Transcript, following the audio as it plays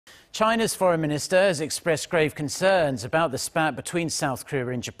China's foreign minister has expressed grave concerns about the spat between South Korea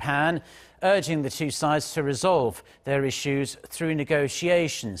and Japan, urging the two sides to resolve their issues through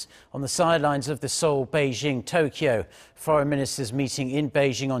negotiations. On the sidelines of the Seoul-Beijing-Tokyo foreign ministers meeting in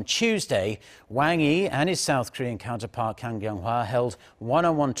Beijing on Tuesday, Wang Yi and his South Korean counterpart Kang Kyung-wha held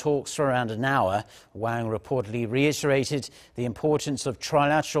one-on-one talks for around an hour. Wang reportedly reiterated the importance of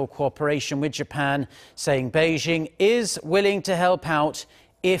trilateral cooperation with Japan, saying Beijing is willing to help out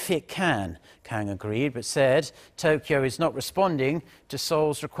if it can. Kang agreed, but said Tokyo is not responding to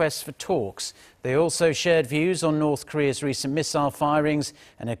Seoul's request for talks. They also shared views on North Korea's recent missile firings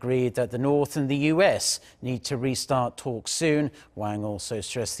and agreed that the North and the US need to restart talks soon. Wang also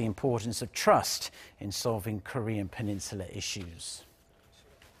stressed the importance of trust in solving Korean Peninsula issues.